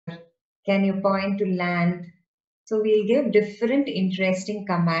Can you point to land? So we'll give different interesting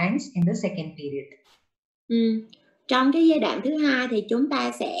commands in the second period. Trong cái giai đoạn thứ hai thì chúng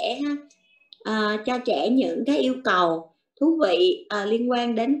ta sẽ cho trẻ những cái yêu cầu thú vị liên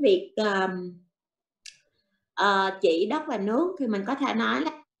quan đến việc chỉ đất và nước. Thì mình có thể nói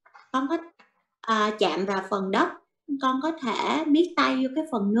là con có chạm vào phần đất, con có thể miết tay vô cái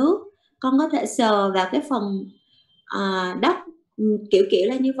phần nước, con có thể sờ vào cái phần đất, kiểu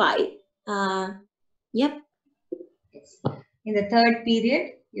là như vậy. Yep. In the third period,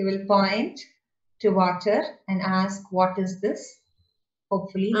 you will point to water and ask, what is this?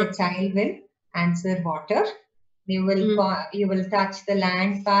 Hopefully the child will answer water. You will touch the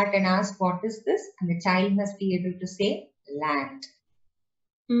land part and ask, what is this? And the child must be able to say land.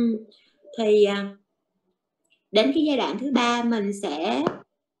 Thì đến cái giai đoạn thứ ba mình sẽ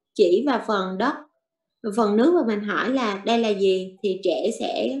chỉ vào phần đất, phần nước và mình hỏi là đây là gì, thì trẻ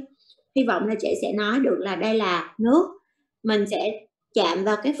sẽ hy vọng là trẻ sẽ nói được là đây là nước. Mình sẽ chạm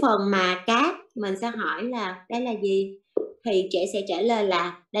vào cái phần mà cát, mình sẽ hỏi là đây là gì, thì trẻ sẽ trả lời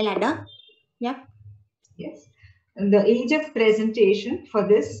là đây là đất. Yep. Yes. And the age of presentation for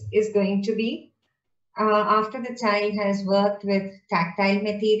this is going to be after the child has worked with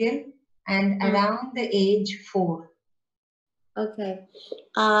tactile material and around the age 4. Ok.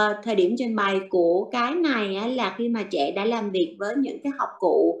 Thời điểm trình bày của cái này là khi mà trẻ đã làm việc với những cái học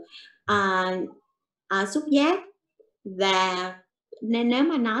cụ xúc giác, và nên nếu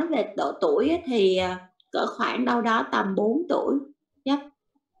mà nói về độ tuổi thì cỡ khoảng đâu đó tầm 4 tuổi. Yep.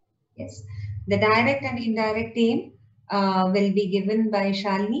 Yes. The direct and indirect aim will be given by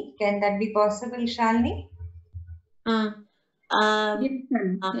Shalini. Can that be possible, Shalini?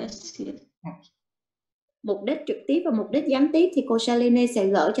 Yes. Mục đích trực tiếp và mục đích gián tiếp thì cô Shalini sẽ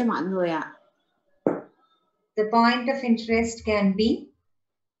gửi cho mọi người ạ. The point of interest can be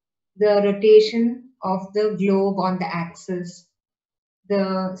the rotation of the globe on the axis, the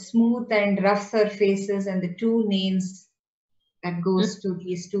smooth and rough surfaces and the two names that goes to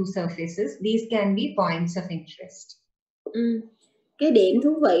these two surfaces. These can be points of interest. Cái điểm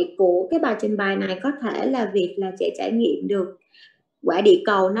thú vị của cái bài trình bày này có thể là việc là trẻ trải nghiệm được quả địa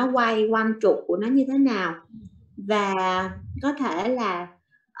cầu nó quay quanh trục của nó như thế nào, và có thể là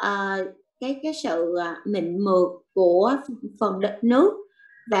cái sự mịn mượt của phần nước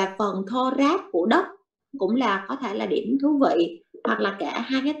và phần thô ráp của đất cũng là có thể là điểm thú vị, hoặc là cả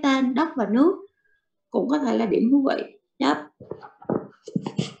hai cái tên đất và nước cũng có thể là điểm thú vị. Yep.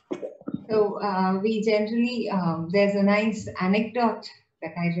 So we generally, there's a nice anecdote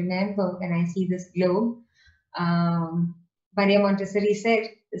that I remember when I see this globe. Maria Montessori said,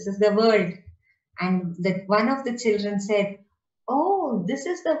 this is the world. And that one of the children said, oh, this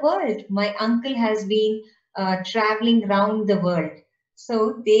is the world. My uncle has been traveling around the world. So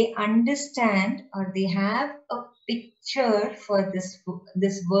they understand, or they have a picture for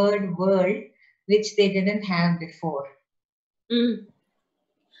this word world, which they didn't have before.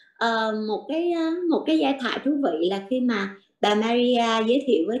 Một cái giải thoại thú vị là khi mà bà Maria giới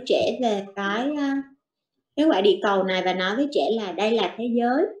thiệu với trẻ về cái quả địa cầu này và nói với trẻ là đây là thế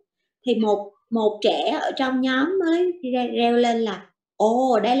giới, thì một trẻ ở trong nhóm mới reo lên là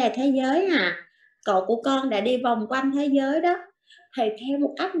ồ, đây là thế giới à, cậu của con đã đi vòng quanh thế giới đó. Thì theo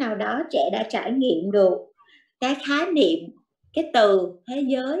một cách nào đó trẻ đã trải nghiệm được cái khái niệm, cái từ thế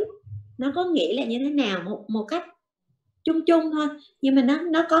giới nó có nghĩa là như thế nào, một cách chung chung thôi, nhưng mà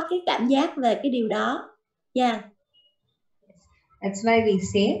nó có cái cảm giác về cái điều đó. Yeah. That's why we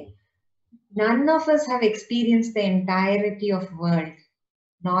say none of us have experienced the entirety of world,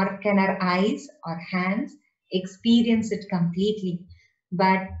 nor can our eyes or hands experience it completely.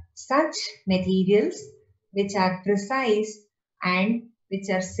 But such materials which are precise and which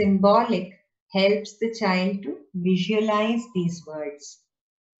are symbolic helps the child to visualize these words.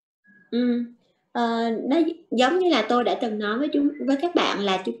 Nó giống như là tôi đã từng nói với các bạn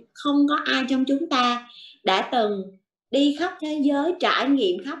là không có ai trong chúng ta đã từng đi khắp thế giới, trải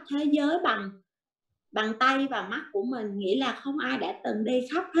nghiệm khắp thế giới bằng tay và mắt của mình, nghĩa là không ai đã từng đi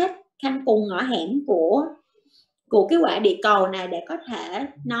khắp hết khăn cùng ngõ hẻm của cái quả địa cầu này để có thể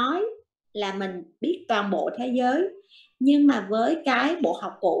nói là mình biết toàn bộ thế giới. Nhưng mà với cái bộ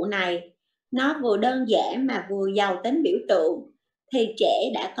học cụ này, nó vừa đơn giản mà vừa giàu tính biểu tượng, thì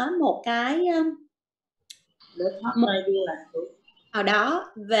trẻ đã có một cái nào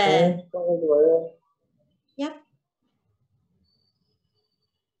đó về yep.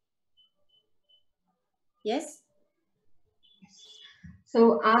 Yes. So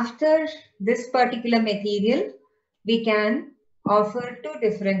after this particular material, we can offer two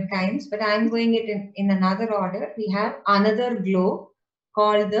different kinds, but I'm going it in another order. We have another globe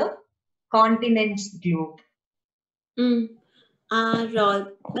called the continents globe. Rồi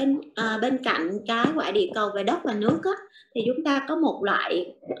bên cạnh cái quả địa cầu về đất và nước á, thì chúng ta có một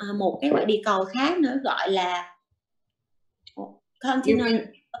cái quả địa cầu khác nữa gọi là continent,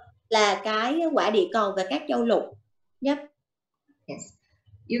 là cái quả địa cầu về các châu lục. Yep. Yes.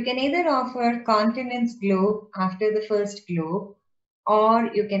 You can either offer continents globe after the first globe, or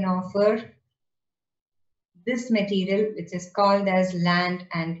you can offer this material which is called as land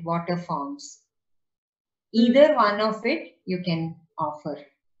and water forms. Either one of it you can offer.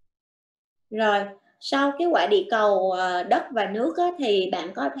 Rồi, sau cái quả địa cầu đất và nước á, thì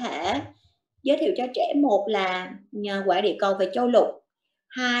bạn có thể giới thiệu cho trẻ, một là quả địa cầu về châu lục,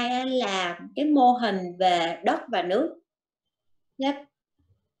 hai là cái mô hình về đất và nước. Yep.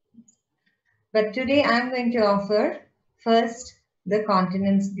 But today I'm going to offer first the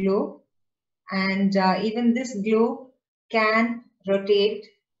continents globe, and even this globe can rotate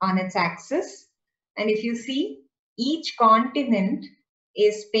on its axis. And if you see, each continent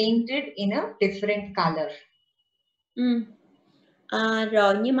is painted in a different color.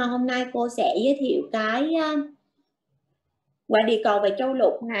 Rồi, nhưng mà hôm nay cô sẽ giới thiệu cái quả địa cầu về châu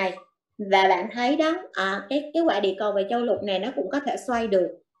lục này, và bạn thấy đó, cái quả địa cầu về châu lục này nó cũng có thể xoay được,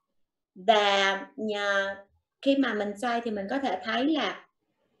 và khi mà mình xoay thì mình có thể thấy là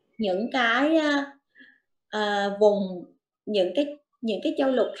những cái vùng, những cái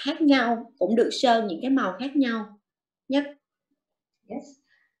châu lục khác nhau cũng được sơn những cái màu khác nhau. Yep. Yes,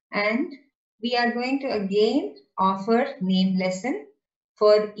 and we are going to again offer name lesson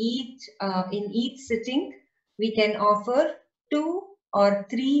for each. In each sitting, we can offer 2 or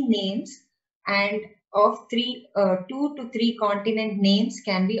 3 names, and of 2 to 3 continent names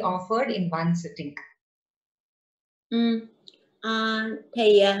can be offered in one sitting.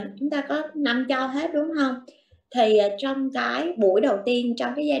 Thì chúng ta có 5 châu hết đúng không? Thì trong cái buổi đầu tiên,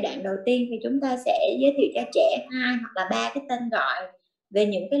 trong cái giai đoạn đầu tiên, thì chúng ta sẽ giới thiệu cho trẻ 2 hoặc là 3 cái tên gọi về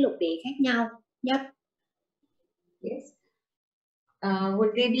những cái lục địa khác nhau. Yep. Yes.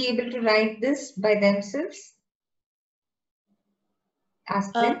 Would they be able to write this by themselves?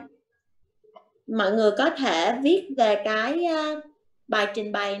 Ask them. Mọi người có thể viết về cái bài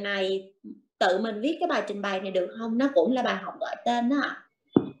trình bày này, tự mình viết cái bài trình bày này được không? Nó cũng là bài học gọi tên đó ạ.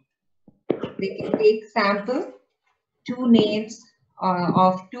 They can take sample, 2 names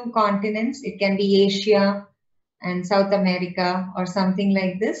of 2 continents. It can be Asia and South America or something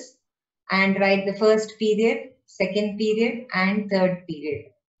like this, and write the first period, second period and third period.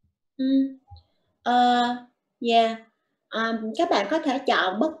 Yeah. Các bạn có thể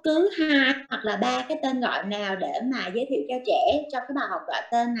chọn bất cứ 2 hoặc là 3 cái tên gọi nào để mà giới thiệu cho trẻ trong cái bài học gọi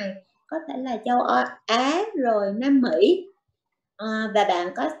tên này. Có thể là châu Á, rồi Nam Mỹ, và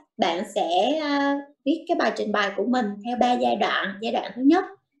bạn sẽ viết cái bài trình bày của mình theo 3 giai đoạn. Giai đoạn thứ nhất,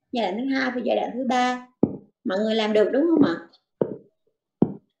 giai đoạn thứ hai và giai đoạn thứ ba. Mọi người làm được đúng không ạ?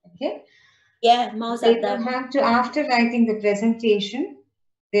 Okay. Yeah, most they of them. will have to, after writing the presentation,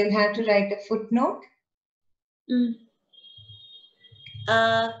 they'll have to write a footnote.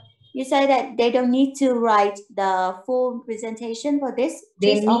 You say that they don't need to write the full presentation for this?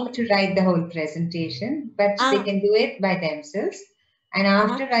 They need to write the whole presentation, but they can do it by themselves. And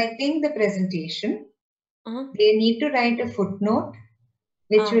after writing the presentation, they need to write a footnote,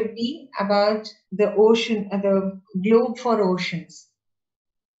 which will be about the ocean, the globe for oceans.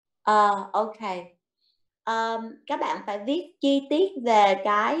 Okay. Các bạn phải viết chi tiết về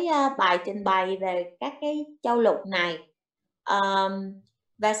cái bài trình bày về các cái châu lục này.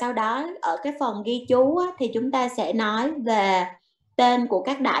 Và sau đó ở cái phần ghi chú á, thì chúng ta sẽ nói về tên của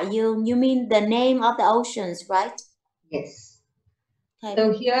các đại dương. You mean the name of the oceans, right? Yes. Okay. So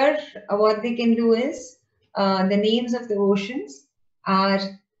here what they can do is the names of the oceans are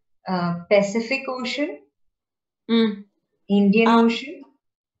Pacific Ocean, Indian Ocean.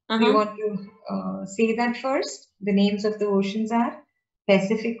 We want to say that first. The names of the oceans are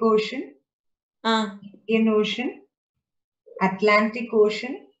Pacific Ocean, Indian Ocean, Atlantic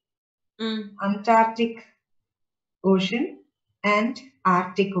Ocean, Antarctic Ocean, and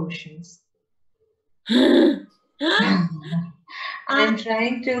Arctic Oceans. I'm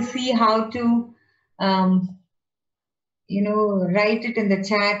trying to see how to, write it in the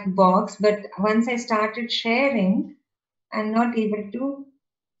chat box, but once I started sharing, I'm not able to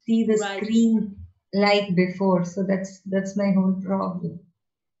see the screen like before, so that's my whole problem.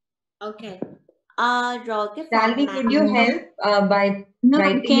 Okay. Rồi cái Shalvi, could you help by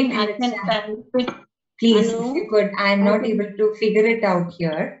writing it in the chat? Please, if you could. I'm not able to figure it out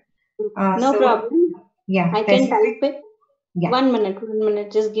here. No problem. Yeah, I can type it. Yeah. 1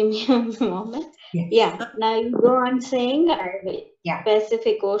 minute. Just give me a moment. Yes. Yeah. Now you go on saying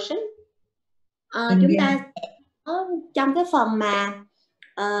Pacific Ocean. Chúng ta có trong cái phần mà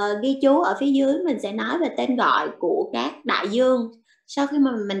ghi chú ở phía dưới mình sẽ nói về tên gọi của các đại dương. Sau khi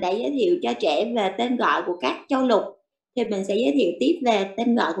mà mình đã giới thiệu cho trẻ về tên gọi của các châu lục thì mình sẽ giới thiệu tiếp về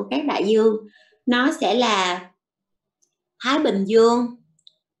tên gọi của các đại dương. Nó sẽ là Thái Bình Dương,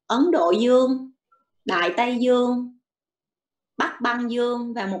 Ấn Độ Dương, Đại Tây Dương, Bắc Băng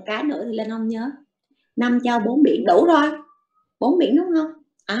Dương và một cái nữa thì Linh không nhớ. 5 châu 4 biển, đủ rồi. 4 biển đúng không?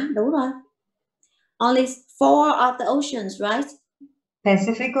 Đủ rồi. Only 4 of the oceans, right?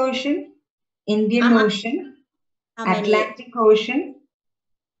 Pacific Ocean, Indian Ocean, Atlantic Ocean,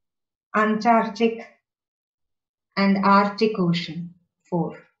 Antarctic, and Arctic Ocean.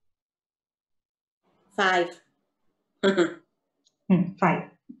 4. 5. 5.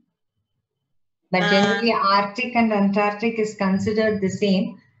 But generally, Arctic and Antarctic is considered the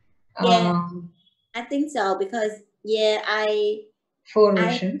same. Yeah, I think so because 4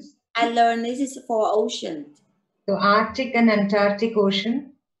 oceans. I learned this is 4 oceans. So Arctic and Antarctic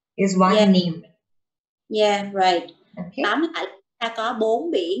Ocean is one name. Yeah, right. Okay. Tóm lại ta có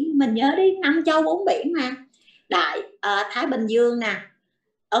 4 biển, mình nhớ đi, 5 châu 4 biển mà. Thái Bình Dương nè,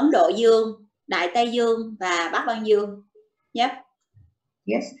 Ấn Độ Dương, Đại Tây Dương và Bắc Băng Dương. Yep.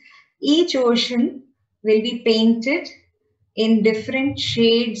 Yes. Each ocean will be painted in different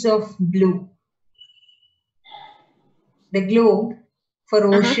shades of blue. The globe for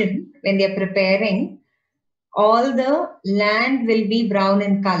ocean, when they are preparing, all the land will be brown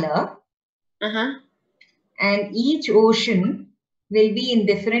in color. And each ocean will be in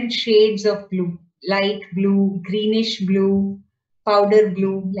different shades of blue, light blue, greenish blue, powder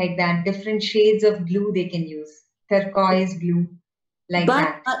blue, like that. Different shades of blue they can use. Turquoise blue, like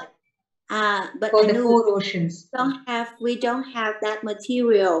that. But for the 4 oceans. We don't have that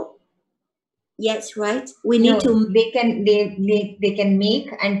material. Yes, right. We need to. They can make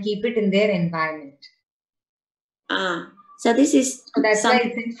and keep it in their environment. So this is. So that's why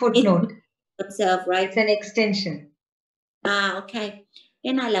it's in footnote. Observe, right? It's an extension. Ok.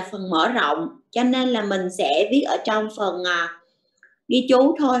 Cái này là phần mở rộng, cho nên là mình sẽ viết ở trong phần ghi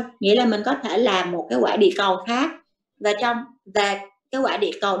chú thôi. Nghĩa là mình có thể làm một cái quả địa cầu khác và cái quả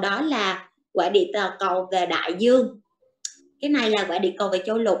địa cầu đó là quả địa cầu về đại dương. Cái này là quả địa cầu về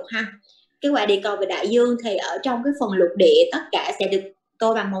châu lục ha. Cái quả địa cầu về đại dương thì ở trong cái phần lục địa tất cả sẽ được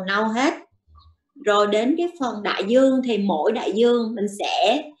tô bằng màu nâu hết. Rồi đến cái phần đại dương thì mỗi đại dương mình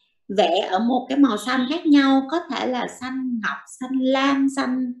sẽ vẽ ở một cái màu xanh khác nhau, có thể là xanh ngọc, xanh lam,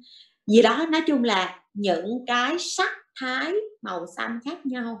 xanh gì đó, nói chung là những cái sắc thái màu xanh khác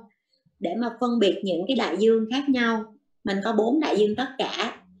nhau để mà phân biệt những cái đại dương khác nhau. Mình có 4 đại dương tất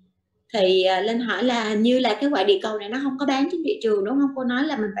cả. Thì Linh hỏi là hình như là cái quả địa cầu này nó không có bán trên thị trường đúng không? Cô nói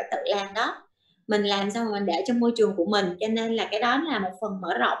là mình phải tự làm đó. Mình làm xong rồi mình để trong môi trường của mình, cho nên là cái đó là một phần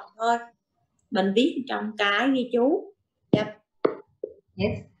mở rộng thôi. Mình viết trong cái ghi chú. Yep.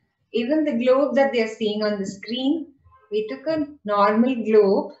 Yes. Even the globe that they are seeing on the screen, we took a normal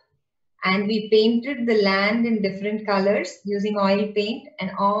globe and we painted the land in different colors using oil paint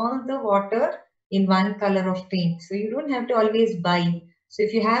and all the water in one color of paint. So you don't have to always buy. So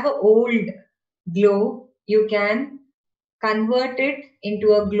if you have an old globe, you can convert it into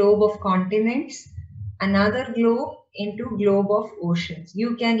a globe of continents, another globe into globe of oceans.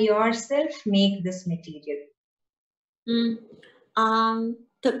 You can yourself make this material.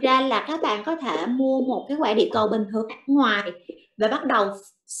 Thực ra là các bạn có thể mua một cái quả địa cầu bình thường ở ngoài và bắt đầu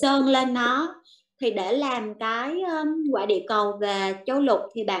sơn lên nó. Thì để làm cái quả địa cầu về châu lục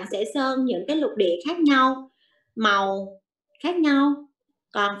thì bạn sẽ sơn những cái lục địa khác nhau, màu khác nhau.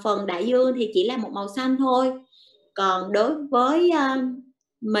 Còn phần đại dương thì chỉ là một màu xanh thôi. Còn đối với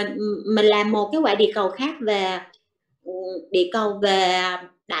mình làm một cái quả địa cầu khác về địa cầu về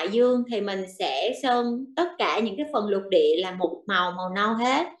đại dương thì mình sẽ sơn tất cả những cái phần lục địa là một màu nâu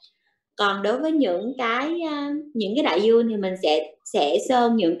hết. Còn đối với những cái đại dương thì mình sẽ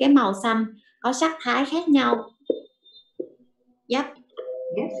sơn những cái màu xanh có sắc thái khác nhau. Yep.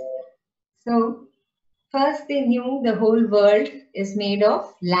 Yes. So first they knew the whole world is made of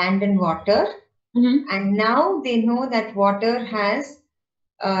land and water. And now they know that water has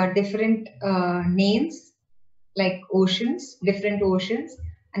different names like oceans, different oceans,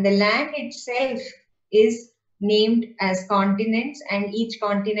 and the land itself is named as continents, and each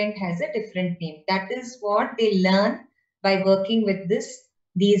continent has a different name. That is what they learn by working with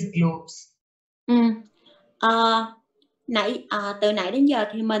these globes. Từ nãy đến giờ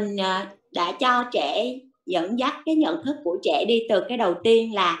thì mình đã cho trẻ dẫn dắt cái nhận thức của trẻ đi từ cái đầu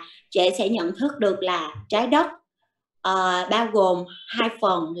tiên là trẻ sẽ nhận thức được là trái đất bao gồm 2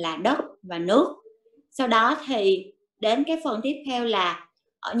 phần là đất và nước. Sau đó thì đến cái phần tiếp theo là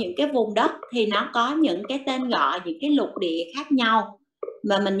ở những cái vùng đất thì nó có những cái tên gọi, những cái lục địa khác nhau,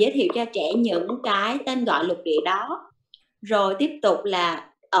 mà mình giới thiệu cho trẻ những cái tên gọi lục địa đó. Rồi tiếp tục là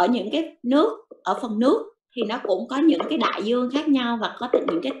ở những cái nước, ở phần nước thì nó cũng có những cái đại dương khác nhau và có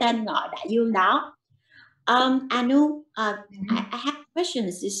những cái tên gọi đại dương đó. Anu, I have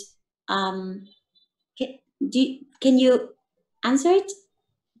questions. Can you answer it?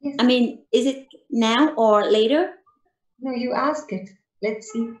 Yes. I mean, is it now or later? No, you ask it.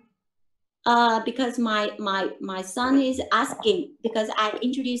 Let's see. Because my son is asking, because I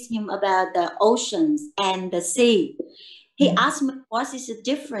introduced him about the oceans and the sea. He asked me what is the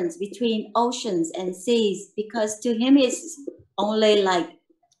difference between oceans and seas, because to him it's only like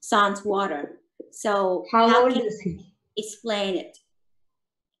salt water. So How old can is he? explain it?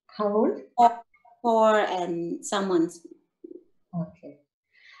 How old? 4 and someone's. Okay.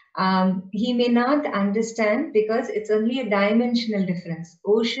 He may not understand because it's only a dimensional difference.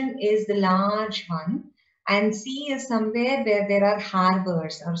 Ocean is the large one, and sea is somewhere where there are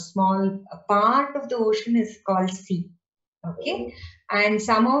harbors or small part of the ocean is called sea. Okay, and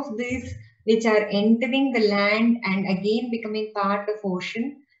some of these which are entering the land and again becoming part of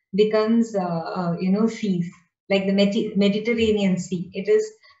ocean becomes seas, like the Mediterranean Sea. It is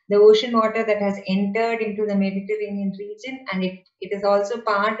the ocean water that has entered into the Mediterranean region, and it is also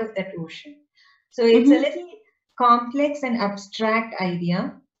part of that ocean. So it's a little complex and abstract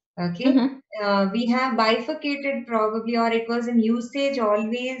idea. Okay, we have bifurcated probably, or it was in usage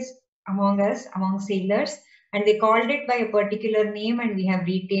always among us, among sailors, and they called it by a particular name and we have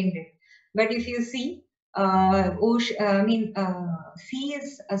retained it. But if you see, sea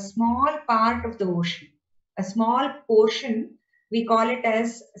is a small part of the ocean, a small portion. We call it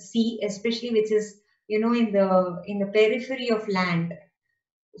as sea, especially which is in the periphery of land.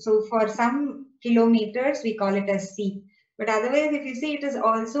 So for some kilometers we call it as sea, but otherwise if you see, it is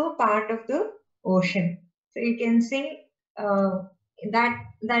also part of the ocean. So you can say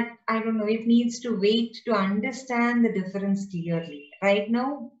that I don't know, it needs to wait to understand the difference clearly. Right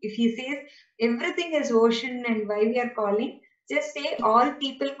now, if he says everything is ocean and why we are calling, just say all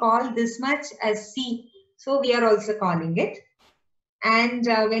people call this much as sea, so we are also calling it. And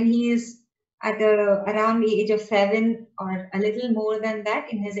when he is at around the age of 7 or a little more than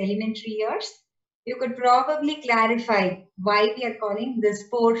that in his elementary years, you could probably clarify why we are calling this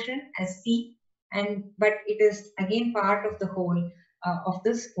portion as sea, but it is again part of the whole of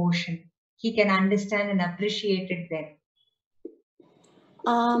this ocean. He can understand and appreciate it then.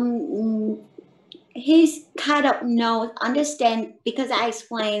 He's kind of understand, because I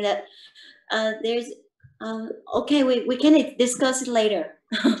explained that there's okay, we can discuss it later.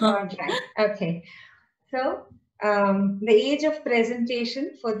 All right. Okay. So the age of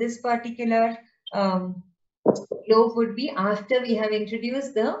presentation for this particular globe would be after we have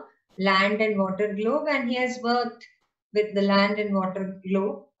introduced the land and water globe, and he has worked with the land and water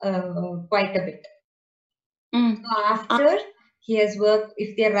globe quite a bit. So after he has worked,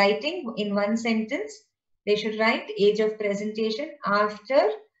 if they're writing in one sentence, they should write age of presentation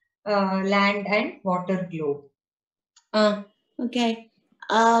after land and water globe. Okay.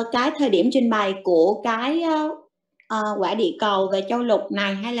 Cái thời điểm trình bày của cái quả địa cầu về châu lục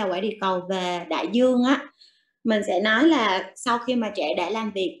này, hay là quả địa cầu về đại dương á, mình sẽ nói là sau khi mà trẻ đã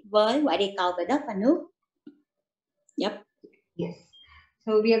làm việc với quả địa cầu về đất và nước. Yep. Yes.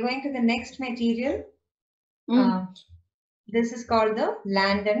 So we are going to the next material. This is called the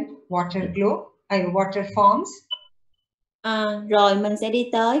land and water globe, water forms. Rồi mình sẽ đi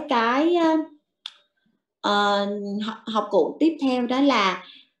tới cái học cụ tiếp theo, đó là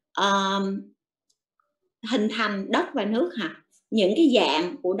hình thành đất và nước hả? Những cái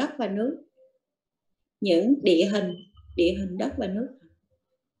dạng của đất và nước, những địa hình đất và nước.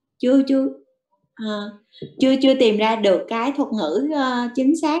 Chưa tìm ra được cái thuật ngữ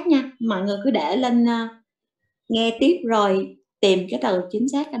chính xác nha. Mọi người cứ để lên nghe tiếp rồi tìm cái từ chính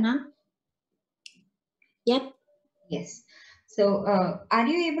xác cho nó. Yep. Yes. So are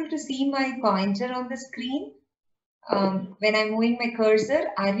you able to see my pointer on the screen? When I'm moving my cursor,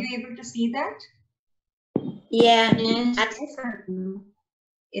 are you able to see that? Yeah.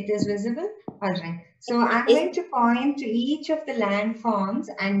 It is visible? All right. So I'm going to point to each of the landforms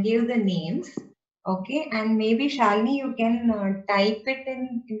and give the names. Okay. And maybe Shalini, you can type it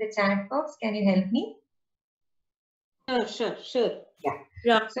in the chat box. Can you help me? Sure. Yeah.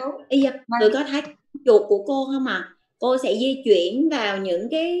 Rồi. So, bây giờ người có thấy chuột của cô không ạ? Cô sẽ di chuyển vào những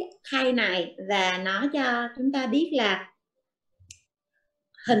cái khay này và nói cho chúng ta biết là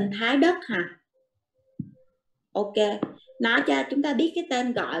hình thái đất hả? Ok. Nói cho chúng ta biết cái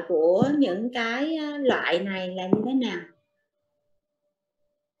tên gọi của những cái loại này là như thế nào.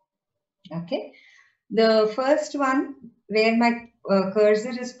 Okay. The first one where my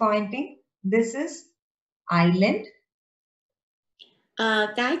cursor is pointing, this is island.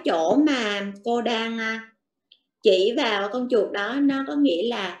 Cái chỗ mà cô đang chỉ vào con chuột đó nó có nghĩa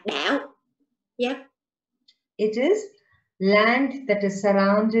là đảo. Yep. It is land that is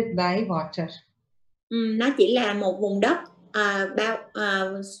surrounded by water. Nó chỉ là một vùng đất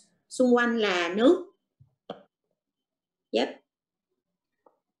xung quanh là nước. Yep.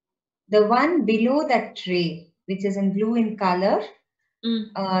 The one below that tree, which is in blue in color,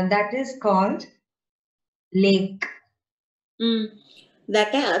 that is called lake. Và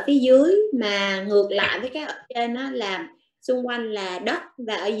cái ở phía dưới mà ngược lại với cái ở trên đó là xung quanh là đất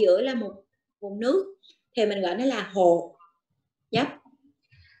và ở giữa là một vùng nước thì mình gọi nó là hồ. Yep.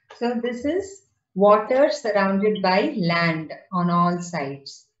 So this is water surrounded by land on all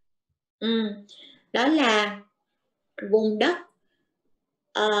sides. Đó là vùng đất,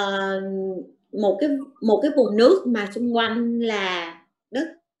 một cái vùng nước mà xung quanh là đất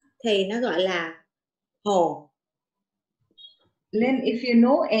thì nó gọi là hồ. Lynn, if you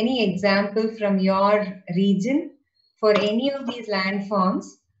know any example from your region for any of these landforms,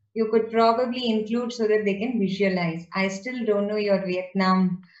 you could probably include so that they can visualize. I still don't know your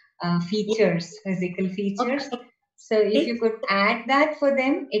Vietnam features, physical features. Okay. So if you could add that for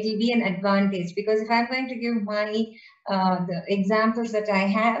them, it will be an advantage, because if I'm going to give my the examples that I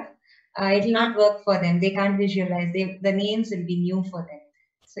have, it will not work for them. They can't visualize. The names will be new for them.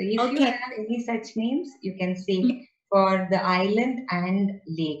 So if you have any such names, you can say for the island and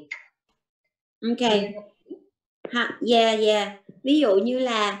lake. Okay. Yeah. Ví dụ như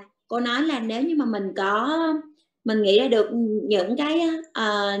là cô nói là nếu như mà mình nghĩ ra được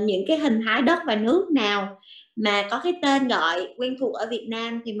những cái hình thái đất và nước nào mà có cái tên gọi quen thuộc ở Việt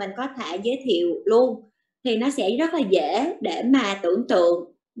Nam thì mình có thể giới thiệu luôn, thì nó sẽ rất là dễ để mà tưởng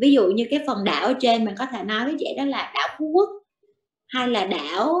tượng. Ví dụ như cái phần đảo ở trên mình có thể nói với trẻ đó là đảo Phú Quốc, hay là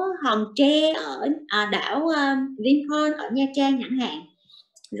đảo Hòn Tre ở đảo Vinpearl ở Nha Trang chẳng hạn.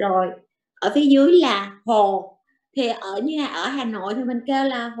 Rồi ở phía dưới là hồ, thì ở Hà Nội thì mình kêu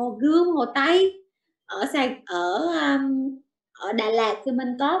là hồ Gươm, hồ Tây. Ở Đà Lạt thì mình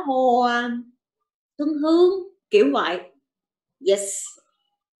có hồ Xuân Hương, kiểu vậy. Yes.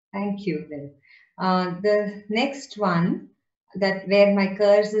 Thank you, Lynn. The next one, that where my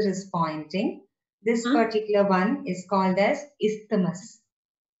cursor is pointing, this particular one is called as isthmus.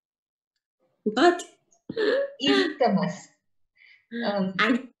 What? Isthmus.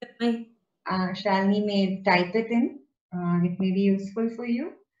 Shalini may type it in. It may be useful for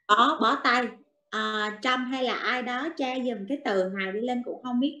you. Bó tay. Trâm hay là ai đó tra dùm cái từ này đi, lên cũng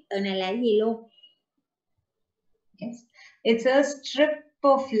không biết từ này là cái gì luôn. Yes, it's a strip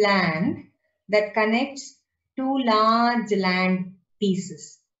of land that connects two large land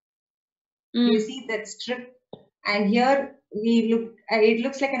pieces. You see that strip, and here we look. It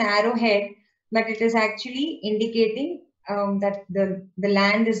looks like an arrowhead, but it is actually indicating that the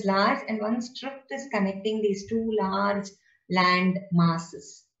land is large, and one strip is connecting these two large land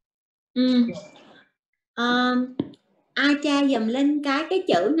masses. Ai tra dùm lên cái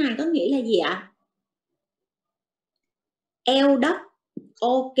chữ này có nghĩa là gì ạ? Eo đất.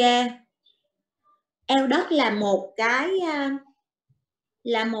 Ok. Eo đất là một cái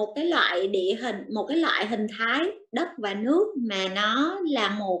loại địa hình, một cái loại hình thái đất và nước mà nó là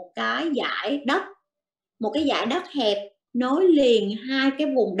một cái dải đất hẹp nối liền hai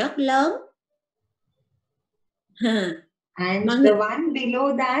cái vùng đất lớn. And the one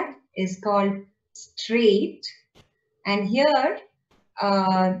below that is called strait, and here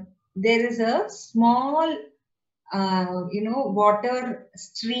there is a small water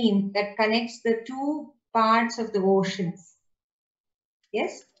stream that connects the two parts of the oceans.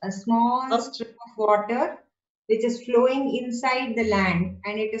 Yes, a small strip of water which is flowing inside the land,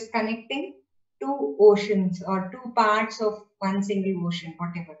 and it is connecting two oceans or two parts of one single ocean,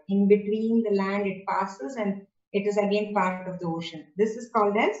 whatever. In between the land it passes, and it is again part of the ocean. This is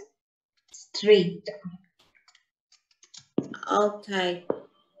called as strait. Okay.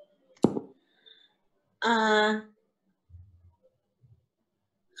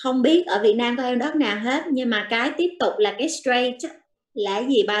 Không biết ở Việt Nam có eo đất nào hết, nhưng mà cái tiếp tục là cái strait là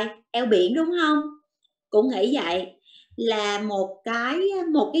gì bay? Eo biển đúng không? Cũng nghĩ vậy, là một cái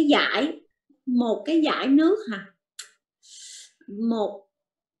dải nước hả?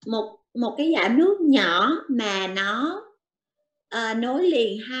 Một cái dải nước nhỏ mà nó nối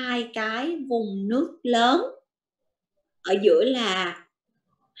liền hai cái vùng nước lớn. Ở giữa là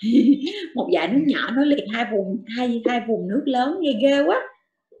một dải nước nhỏ nối liền hai vùng nước lớn, ghê quá.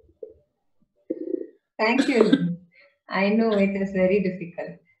 Thank you. I know it is very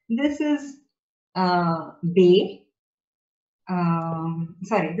difficult. This is bay.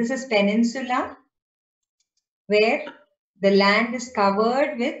 Sorry, this is peninsula, where the land is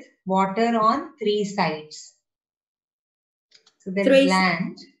covered with water on 3 sides. So there is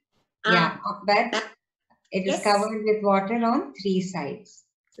land, yeah, but it is covered with water on 3 sides.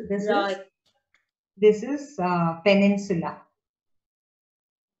 So this is peninsula.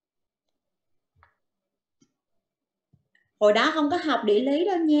 Hồi đó không có học địa lý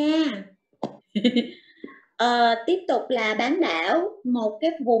đâu nha. Tiếp tục là bán đảo, một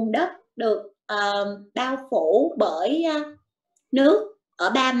cái vùng đất được bao phủ bởi nước ở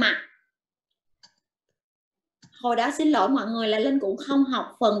 3 mặt. Hồi đó xin lỗi mọi người là Linh cũng không học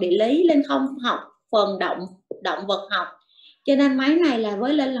phần địa lý, Linh không học phần động vật học, cho nên máy này là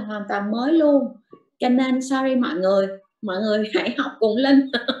với Linh là hoàn toàn mới luôn, cho nên sorry mọi người hãy học cùng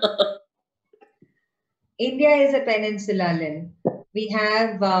Linh. India is a peninsula, Lynn. We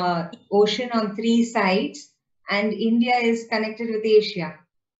have ocean on 3 sides, and India is connected with Asia.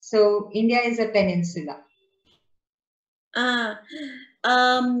 So India is a peninsula.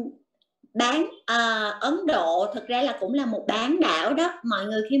 Ấn Độ thực ra là cũng là một bán đảo đó. Mọi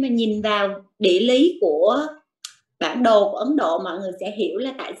người khi mà nhìn vào địa lý của bản đồ của Ấn Độ, mọi người sẽ hiểu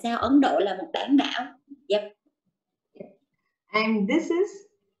là tại sao Ấn Độ là một bán đảo. Yep. And this is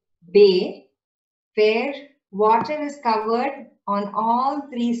bay, where water is covered on all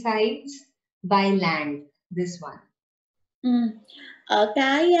 3 sides by land. This one. Ở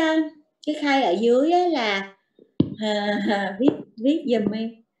cái khay ở dưới á là viết giùm em.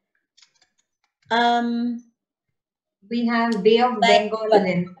 We have Bay of Bengal.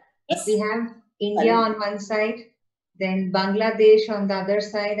 Yes. We have India on one side, then Bangladesh on the other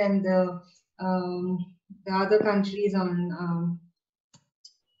side, and the other countries on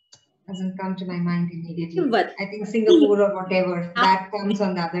doesn't come to my mind immediately. I think Singapore or whatever, that comes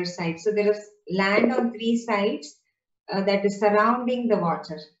on the other side. So there is land on 3 sides that is surrounding the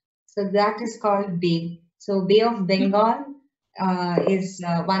water. So that is called bay. So Bay of Bengal is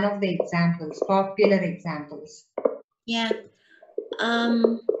one of the examples, popular examples. Yeah.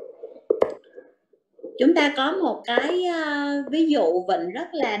 Chúng ta có một cái ví dụ vịnh rất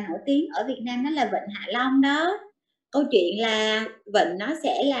là nổi tiếng ở Việt Nam, đó là vịnh Hạ Long đó. Câu chuyện là vịnh nó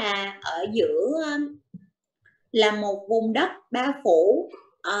sẽ là ở giữa là một vùng đất bao phủ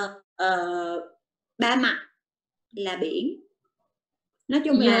 3 mặt là biển. Nói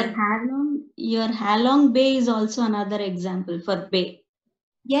chung là your Hạ Long Bay is also another example for bay.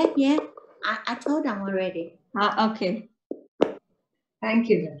 Yeah, I told them already. Okay. Thank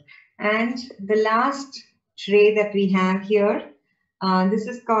you. And the last tray that we have here, this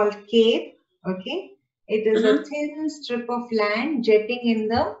is called cape. Okay, it is a thin strip of land jetting in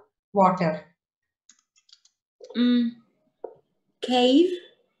the water. Cave.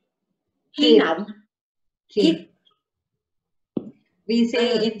 Cape. We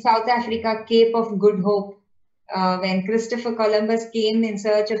say in South Africa, Cape of Good Hope. When Christopher Columbus came in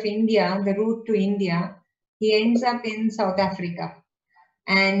search of India, the route to India, he ends up in South Africa.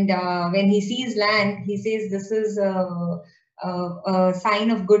 And when he sees land, he says this is a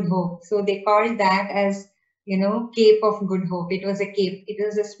sign of good hope. So they called that as, Cape of Good Hope. It was a cape. It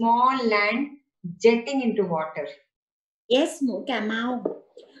was a small land jetting into water. Yes, mũi Cà Mau.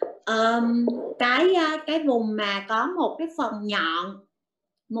 Cái vùng mà có một cái phần nhọn,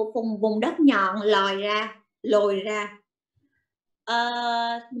 một vùng đất nhọn lồi ra.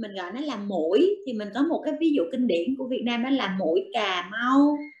 Mình gọi nó là mũi, thì mình có một cái ví dụ kinh điển của Việt Nam đó là mũi Cà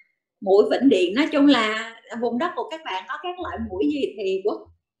Mau, mũi Vĩnh Điện. Nói chung là vùng đất của các bạn có các loại mũi gì thì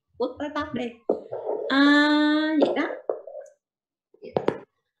quất tới tóc đi. Vậy đó.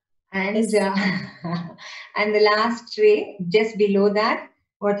 And and the last tray just below that,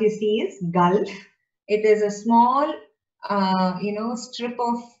 what you see is Gulf. It is a small strip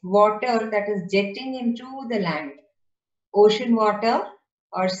of water that is jetting into the land. Ocean water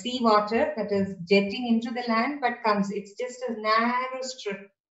or sea water that is jetting into the land, but it's just a narrow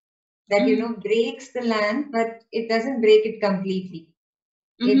strip that breaks the land, but it doesn't break it completely.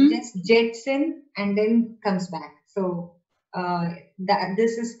 It just jets in and then comes back. So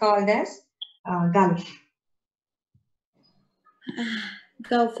this is called as Gulf.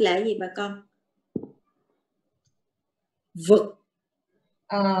 Gulf là gì bà con? Vực.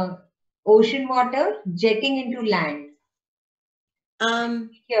 Ocean water jetting into land.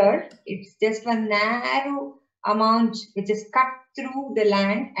 Here, it's just a narrow amount which is cut through the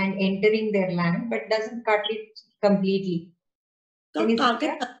land and entering their land, but doesn't cut it completely. Can you see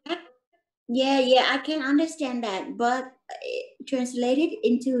that? Yeah, I can understand that, but translated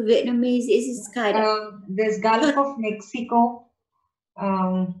into Vietnamese is kind of... There's Gulf of Mexico.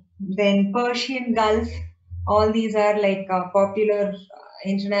 Then Persian Gulf. All these are like popular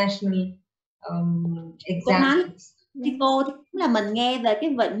international Cô nói examples. Mexico thì cũng là mình nghe về cái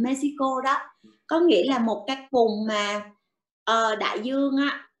vịnh Mexico đó, có nghĩa là một cái vùng mà đại dương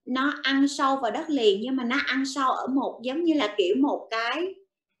á, nó ăn sâu vào đất liền, nhưng mà nó ăn sâu ở một giống như là kiểu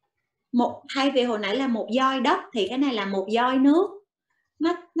một thay vì hồi nãy là một doi đất thì cái này là một doi nước,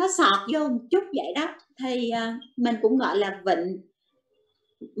 nó sọt vô một chút vậy đó, thì mình cũng gọi là vịnh.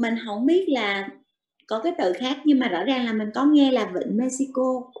 Mình không biết là có cái từ khác, nhưng mà rõ ràng là mình có nghe là vịnh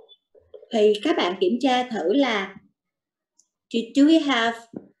Mexico. Thì các bạn kiểm tra thử là do we have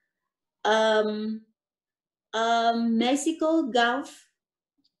Mexico Gulf?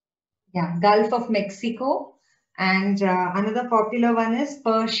 Yeah, Gulf of Mexico, and another popular one is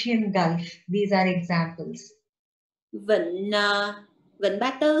Persian Gulf. These are examples. Vịnh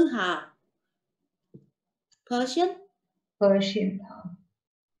Ba Tư hả? Persian?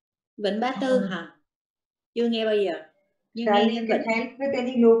 Vịnh Ba Tư hả? Chưa nghe bao giờ. Shall you can help with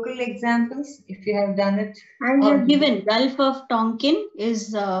any local examples if you have done it? I have given Gulf of Tonkin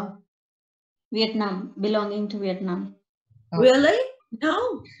is Vietnam, belonging to Vietnam. Okay. Really?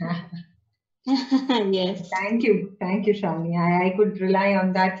 No. Yes. Thank you, Shalini. I could rely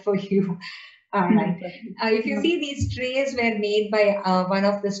on that for you. All right. If you see, these trays were made by one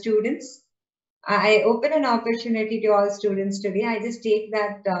of the students. I open an opportunity to all students today. I just take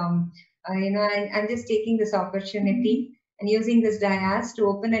that, I'm just taking this opportunity and using this dais to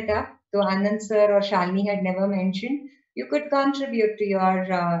open it up. So Anand sir or Shalini had never mentioned, you could contribute to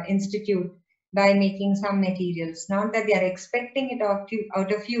your institute by making some materials. Not that they are expecting it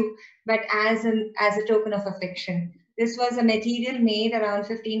out of you, but as a token of affection. This was a material made around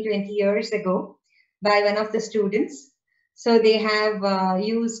 15-20 years ago by one of the students. So they have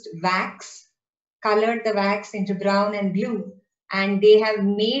used wax, colored the wax into brown and blue, and they have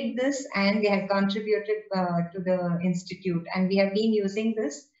made this and they have contributed to the institute, and we have been using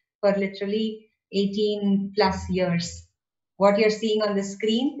this for literally 18 plus years. What you're seeing on the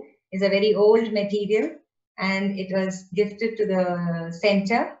screen is a very old material, and it was gifted to the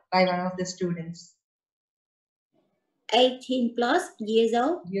center by one of the students. 18 plus years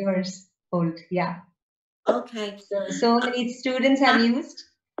old? Years old, yeah. Okay. So many students have used,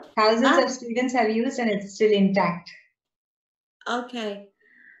 thousands of students have used, and it's still intact. Okay.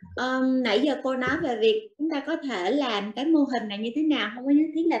 Nãy giờ cô nói về việc chúng ta có thể làm cái mô hình này như thế nào, không có nhất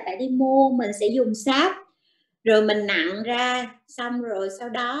thiết là phải đi mua, mình sẽ dùng sáp rồi mình nặn ra, xong rồi sau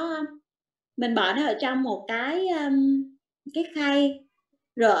đó mình bỏ nó ở trong một cái khay,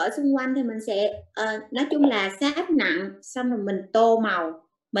 rồi ở xung quanh thì mình sẽ nói chung là sáp nặng, xong rồi mình tô màu,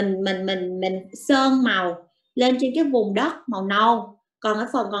 mình sơn màu lên trên cái vùng đất màu nâu, còn ở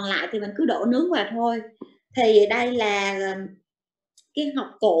phần còn lại thì mình cứ đổ nước vào thôi. Thì đây là cái học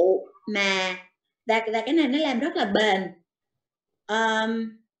cụ mà và cái này nó làm rất là bền.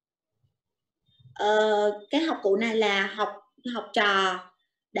 Cái học cụ này là học trò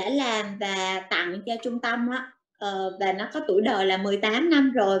đã làm và tặng cho trung tâm á, và nó có tuổi đời là 18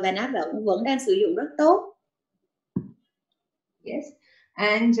 năm rồi và nó vẫn đang sử dụng rất tốt. Yes,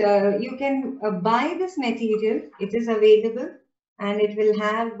 and you can buy this material. It is available, and it will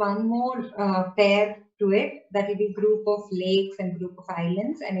have one more pair to it, that will be group of lakes and group of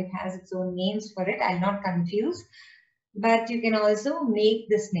islands, and it has its own names for it. I'll not confuse, but you can also make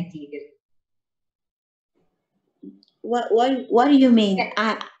this material. What do you mean?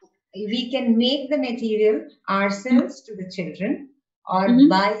 We can make the material ourselves to the children, or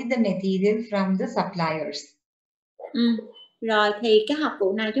buy the material from the suppliers. Rồi thì cái học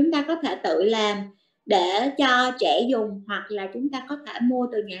cụ này chúng ta có thể tự làm để cho trẻ dùng, hoặc là chúng ta có thể mua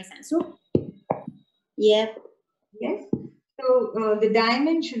từ nhà sản xuất. Yeah. Yes. So the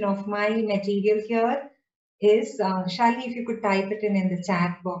dimension of my material here is, Shali, if you could type it in the chat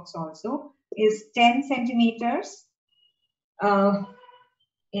box also, is 10 centimeters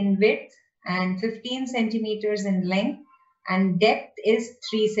in width and 15 centimeters in length, and depth is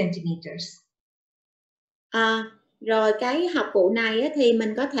 3 centimeters. Rồi cái học cụ này á, thì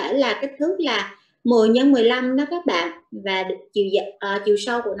mình có thể là kích thước là 10 x 15 đó các bạn, và chiều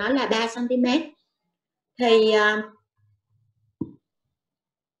sâu của nó là 3 cm. Thì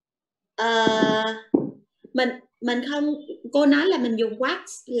mình không, cô nói là mình dùng wax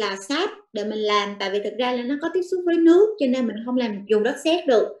là sáp để mình làm, tại vì thực ra là nó có tiếp xúc với nước, cho nên mình không dùng đất sét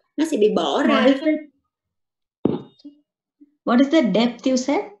được, nó sẽ bị bở ra. What is the depth you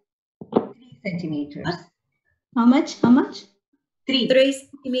said? 3 centimeters. How much? 3 centimeters.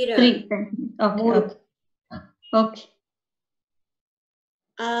 3 centimeters. Okay. Okay.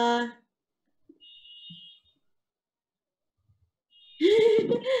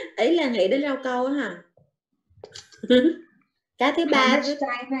 Ý là nghĩ đến rau câu á hả? Cái thứ How ba much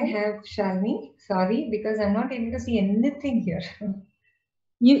time I have, Shalini? Sorry, because I'm not able to see anything here.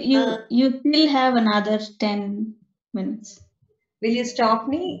 You still have another 10 minutes. Will you stop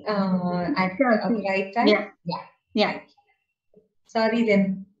me at the right time? Yeah. Yeah. Sorry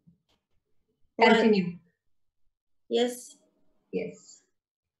then. Continue. Yes. Yes.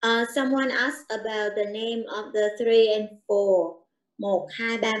 Someone asked about the name of the 3 and 4. 1,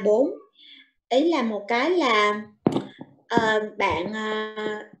 2, 3, 4. Ý là một cái là bạn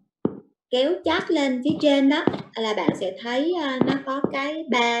kéo chart lên phía trên đó là bạn sẽ thấy nó có cái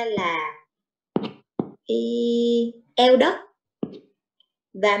 3 là eo đất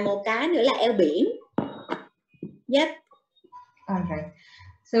và một cái nữa là eo biển. Yep. All right.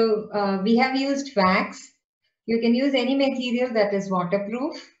 So we have used wax. You can use any material that is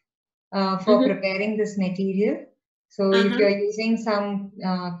waterproof for preparing this material. So if you're using some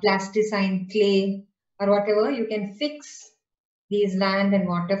plasticine clay or whatever, you can fix these land and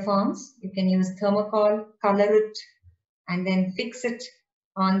water forms. You can use thermocol, color it, and then fix it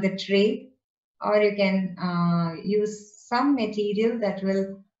on the tray. Or you can use some material that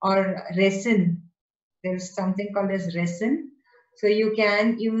will, or resin. There's something called as resin. So you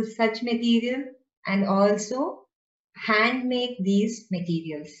can use such material and also hand make these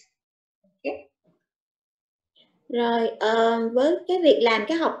materials. Okay. Rồi với cái việc làm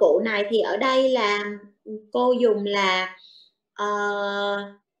cái hộp cụ này thì ở đây là cô dùng là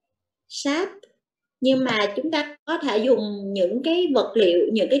sáp, nhưng mà chúng ta có thể dùng những cái vật liệu,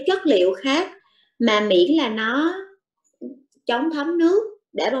 những cái chất liệu khác mà miễn là nó chống thấm nước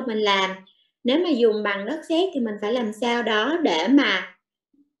để mà mình làm. Nếu mà dùng bằng đất sét thì mình phải làm sao đó để mà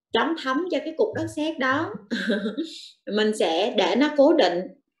chống thấm cho cái cục đất sét đó. Mình sẽ để nó cố định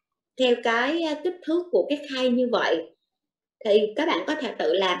theo cái kích thước của cái khay như vậy. Thì các bạn có thể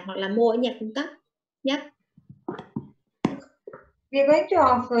tự làm hoặc là mua ở nhà cung cấp. Yep. We are going to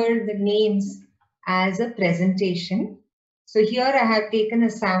offer the names as a presentation. So here I have taken a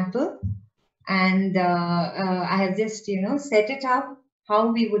sample and I have just, set it up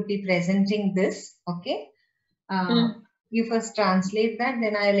how we would be presenting this. Okay. You first translate that,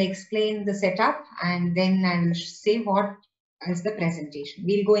 then I'll explain the setup, and then I will say what is the presentation.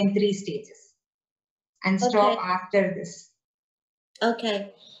 We'll go in 3 stages and stop after this.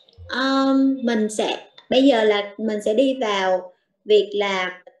 Okay. Bây giờ là mình sẽ đi vào việc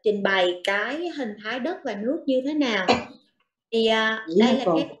là trình bày cái hình thái đất và nước như thế nào. Thì đây là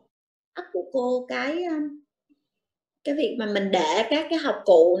cái của cô, cái việc mà mình để các cái hộp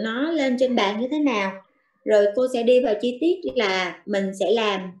cụ nó lên trên bàn như thế nào. Rồi cô sẽ đi vào chi tiết là mình sẽ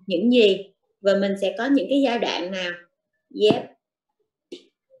làm những gì và mình sẽ có những cái giai đoạn nào. Yep.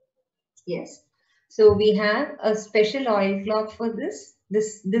 Yes. So we have a special oilcloth for this.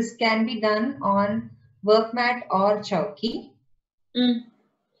 This can be done on work mat or chowki.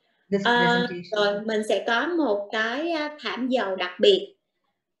 This presentation. Rồi mình sẽ có một cái thảm dầu đặc biệt,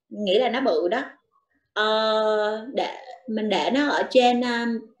 nghĩa là nó bự đó. Mình để nó ở trên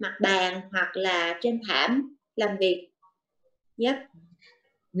mặt bàn hoặc là trên thảm làm việc. Yep.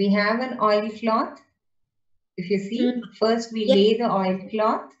 We have an oilcloth. If you see, first we lay the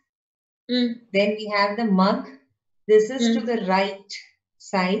oilcloth. Then we have the mug. This is to the right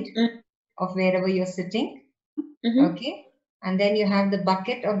side of wherever you're sitting. Okay. And then you have the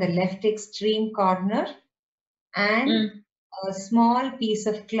bucket on the left extreme corner and a small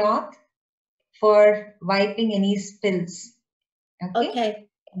piece of cloth for wiping any spills. Okay.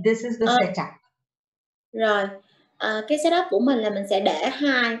 This is the setup. Rồi, cái setup của mình là mình sẽ để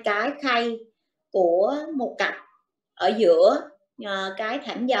 2 cái khay của một cặp ở giữa cái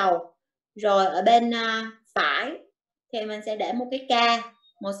thảm dầu. Rồi ở bên phải thì mình sẽ để một cái ca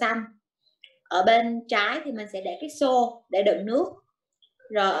màu xanh. Ở bên trái thì mình sẽ để cái xô để đựng nước.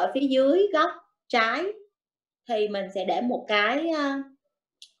 Rồi ở phía dưới góc trái thì mình sẽ để một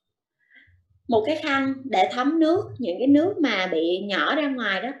cái khăn để thấm nước, những cái nước mà bị nhỏ ra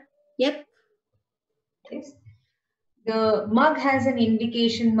ngoài đó. Yep. Yes. The mug has an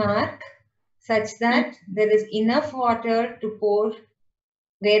indication mark such that there is enough water to pour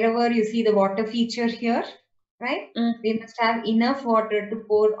wherever you see the water feature here, right? We must have enough water to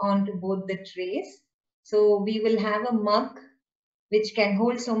pour onto both the trays. So we will have a mug which can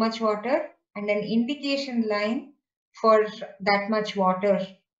hold so much water and an indication line for that much water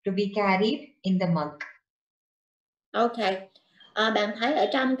to be carried in the mug. Okay. Bạn thấy ở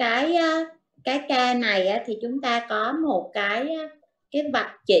trong cái ca này thì chúng ta có một cái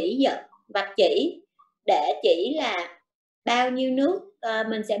vạch chỉ để chỉ là bao nhiêu nước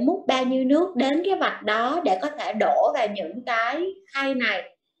mình sẽ múc bao nhiêu nước đến cái vạch đó để có thể đổ vào những cái khay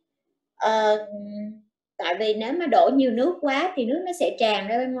này. Tại vì nếu mà đổ nhiều nước quá thì nước nó sẽ tràn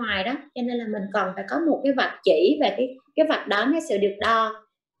ra bên ngoài đó, cho nên là mình cần phải có một cái vạch chỉ, và cái vạch đó nó sẽ được đo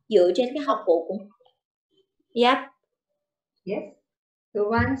dựa trên cái học cụ của mình. Yep. Yes. So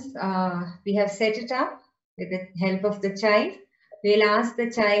once we have set it up with the help of the child, we'll ask the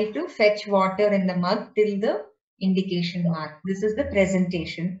child to fetch water in the mug till the indication mark. This is the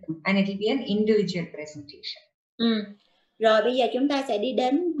presentation, and it will be an individual presentation. Rồi bây giờ chúng ta sẽ đi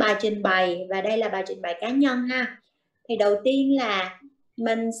đến bài trình bày, và đây là bài trình bày cá nhân ha. Thì đầu tiên là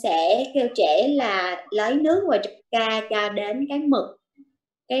mình sẽ kêu trẻ là lấy nước vào trong ca cho đến cái mực,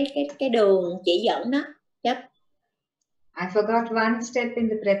 cái đường chỉ dẫn đó. Yep. I forgot one step in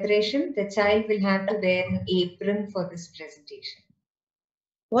the preparation. The child will have to wear an apron for this presentation.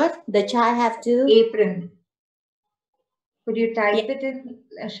 What? The child have to? Apron. Could you type it in,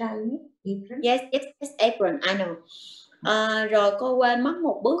 Shalini? Apron? Yes, apron, I know. Rồi cô quên mất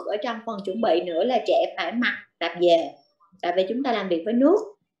một bước ở trong phần chuẩn bị nữa là trẻ phải mặc tạp dề, tại vì chúng ta làm việc với nước.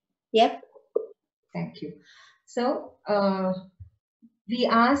 Yep. Thank you. So we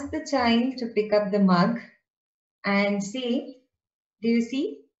asked the child to pick up the mug and say, do you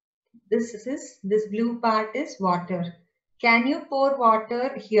see, this blue part is water. Can you pour water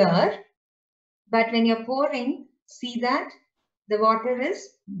here? But when you're pouring, see that the water is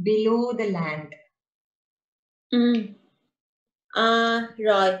below the land.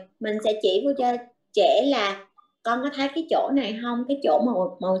 Rồi mình sẽ chỉ vô cho trẻ là con có thấy cái chỗ này không? Cái chỗ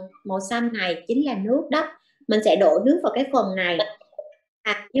màu xanh này chính là nước đó. Mình sẽ đổ nước vào cái phần này.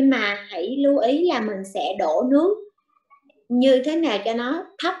 Nhưng mà hãy lưu ý là mình sẽ đổ nước như thế nào cho nó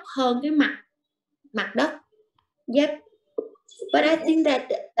thấp hơn cái mặt đất. Yep. But I think that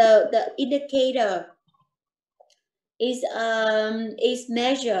the indicator is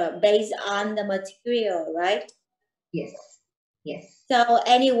measured based on the material, right? Yes. Yes. So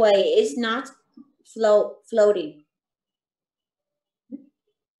anyway, it's not floating.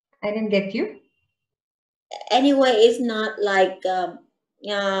 I didn't get you. Anyway, it's not like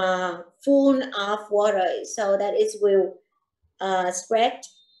full of water, so that it will spread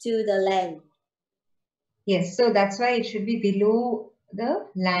to the land. Yes, so that's why it should be below the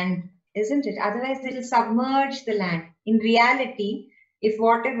land, isn't it? Otherwise, it will submerge the land. In reality, if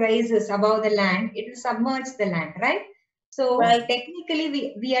water rises above the land, it will submerge the land, right? So right.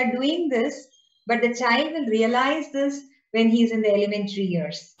 Technically, we are doing this, but the child will realize this when he's in the elementary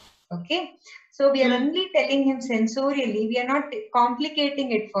years. Okay, so we are only telling him sensorially. We are not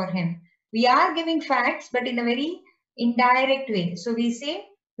complicating it for him. We are giving facts, but in a very indirect way. So we say,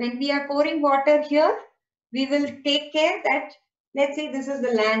 when we are pouring water here, we will take care that, let's say this is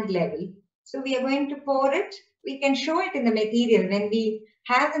the land level. So we are going to pour it. We can show it in the material. When we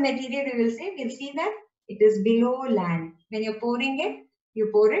have the material, we will say, we'll see that it is below land. When you're pouring it, you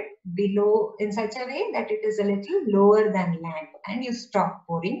pour it below in such a way that it is a little lower than land, and you stop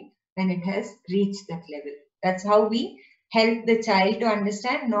pouring when it has reached that level. That's how we help the child to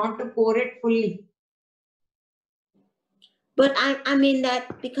understand not to pour it fully. But I mean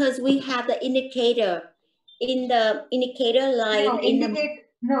that because we have the indicator in the indicator line.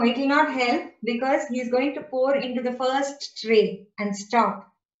 No, it will not help, because he is going to pour into the first tray and stop.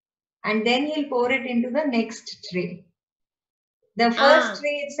 And then he'll pour it into the next tray. The first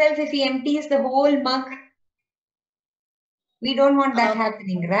tray itself, if he empties the whole mug, we don't want that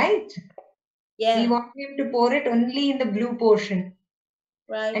happening, right? Yeah. We want him to pour it only in the blue portion.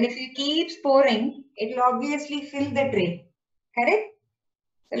 Right. And if he keeps pouring, it will obviously fill the tray. Correct?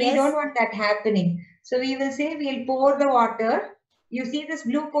 So yes. We don't want that happening. So we will say we'll pour the water. You see this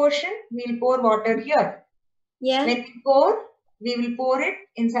blue portion? We'll pour water here. Yeah. When we pour, we will pour it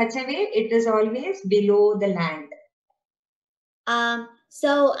in such a way it is always below the land.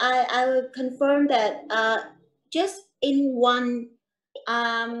 So I will confirm that just in one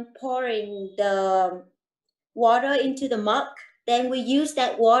pouring the water into the mug, then we use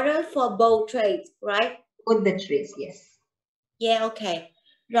that water for both trays, right? Both the trays, yes. Yeah, okay.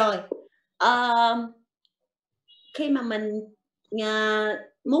 Rồi, khi mà mình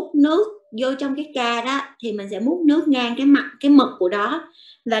múc nước vô trong cái ca đó thì mình sẽ múc nước ngang cái mực của đó,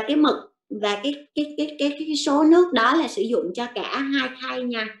 và cái mực và cái số nước đó là sử dụng cho cả hai khay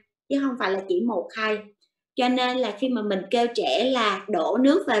nha, chứ không phải là chỉ một khay. Cho nên là khi mà mình kêu trẻ là đổ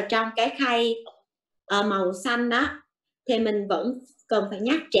nước vào trong cái khay màu xanh đó, thì mình vẫn cần phải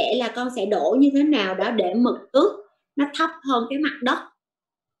nhắc trẻ là con sẽ đổ như thế nào đó để mực ướt nó thấp hơn cái mặt đất.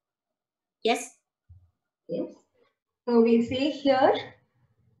 Yes. Yes. So we see here,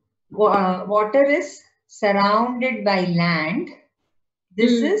 water is surrounded by land,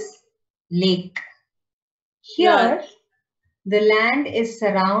 This is lake. Here, the land is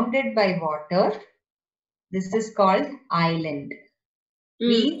surrounded by water. This is called island.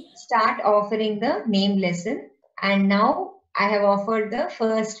 We start offering the name lesson, and now I have offered the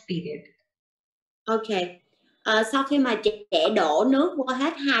first period. Ok. Sau khi mà trẻ đổ nước vô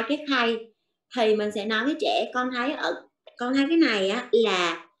hết 2 cái khay thì mình sẽ nói với trẻ, con thấy cái này á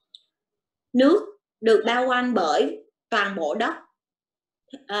là nước được bao quanh bởi toàn bộ đất,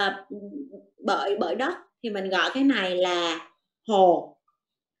 bởi đất thì mình gọi cái này là hồ.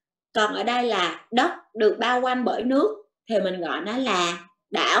 Còn ở đây là đất được bao quanh bởi nước thì mình gọi nó là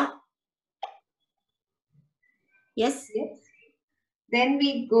đảo. Yes. Then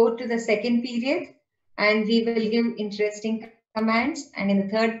we go to the second period and we will give interesting commands. And in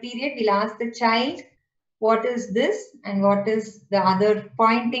the third period, we'll ask the child, what is this? And what is the other,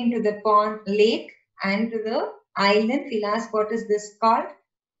 pointing to the pond, lake, and to the island. We'll ask, what is this called?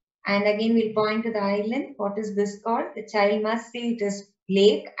 And again, we'll point to the island. What is this called? The child must say it is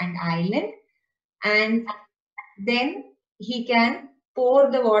lake and island. And then he can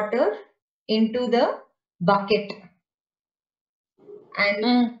pour the water into the bucket.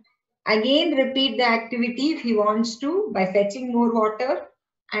 And again, repeat the activity if he wants to by fetching more water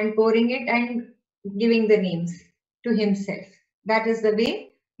and pouring it and giving the names to himself. That is the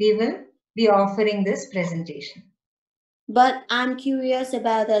way we will be offering this presentation. But I'm curious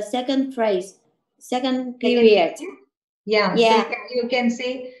about the second phrase, second period. Yeah. So you can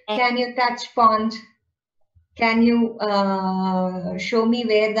say, can you touch pond? Can you show me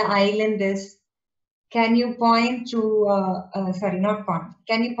where the island is? Can you point to, sorry, not pond.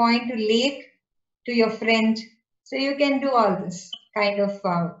 Can you point to lake to your friend? So you can do all this kind of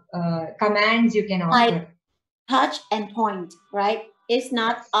commands you can offer. Like touch and point, right? It's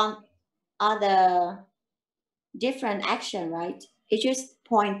not on other different action, right? It's just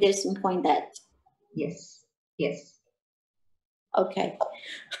point this and point that. Yes. Yes. Ok.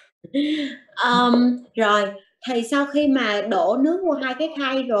 Rồi thì sau khi mà đổ nước vô 2 cái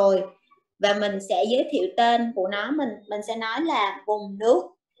khay rồi và mình sẽ giới thiệu tên của nó, mình sẽ nói là vùng nước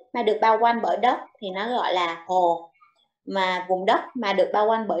mà được bao quanh bởi đất thì nó gọi là hồ, mà vùng đất mà được bao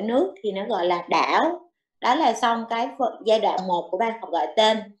quanh bởi nước thì nó gọi là đảo. Đó là xong cái giai đoạn 1 của bài học gọi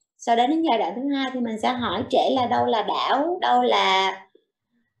tên. Sau đó đến giai đoạn thứ 2 thì mình sẽ hỏi trẻ là đâu là đảo, đâu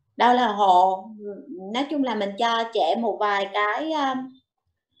là hồ. Nói chung là mình cho trẻ một vài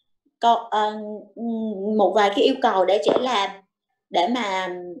cái yêu cầu để trẻ làm, để mà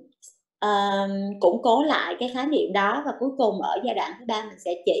củng cố lại cái khái niệm đó. Và cuối cùng ở giai đoạn thứ 3 mình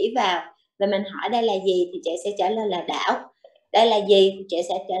sẽ chỉ vào và mình hỏi đây là gì thì trẻ sẽ trả lời là đảo, đây là gì thì trẻ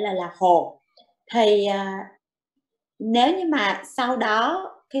sẽ trả lời là hồ. Thì nếu như mà sau đó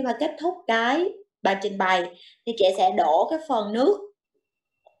khi mà kết thúc cái bài trình bày thì trẻ sẽ đổ cái phần nước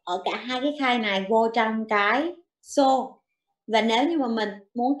ở cả 2 cái khay này vô trong cái xô. Và nếu như mà mình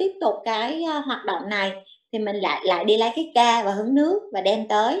muốn tiếp tục cái hoạt động này thì mình lại đi lấy cái ca và hứng nước và đem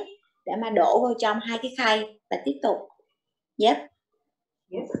tới để mà đổ vô trong 2 cái khay và tiếp tục. Yep.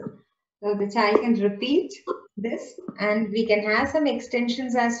 Yes. So the child can repeat this and we can have some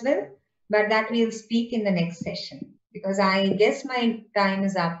extensions as well, but that we'll speak in the next session because I guess my time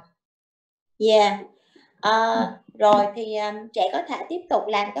is up. Yeah. Rồi thì trẻ có thể tiếp tục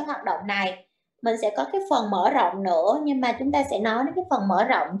làm cái hoạt động này. Mình sẽ có cái phần mở rộng nữa, nhưng mà chúng ta sẽ nói đến cái phần mở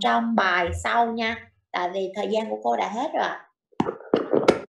rộng trong bài sau nha. Tại vì thời gian của cô đã hết rồi.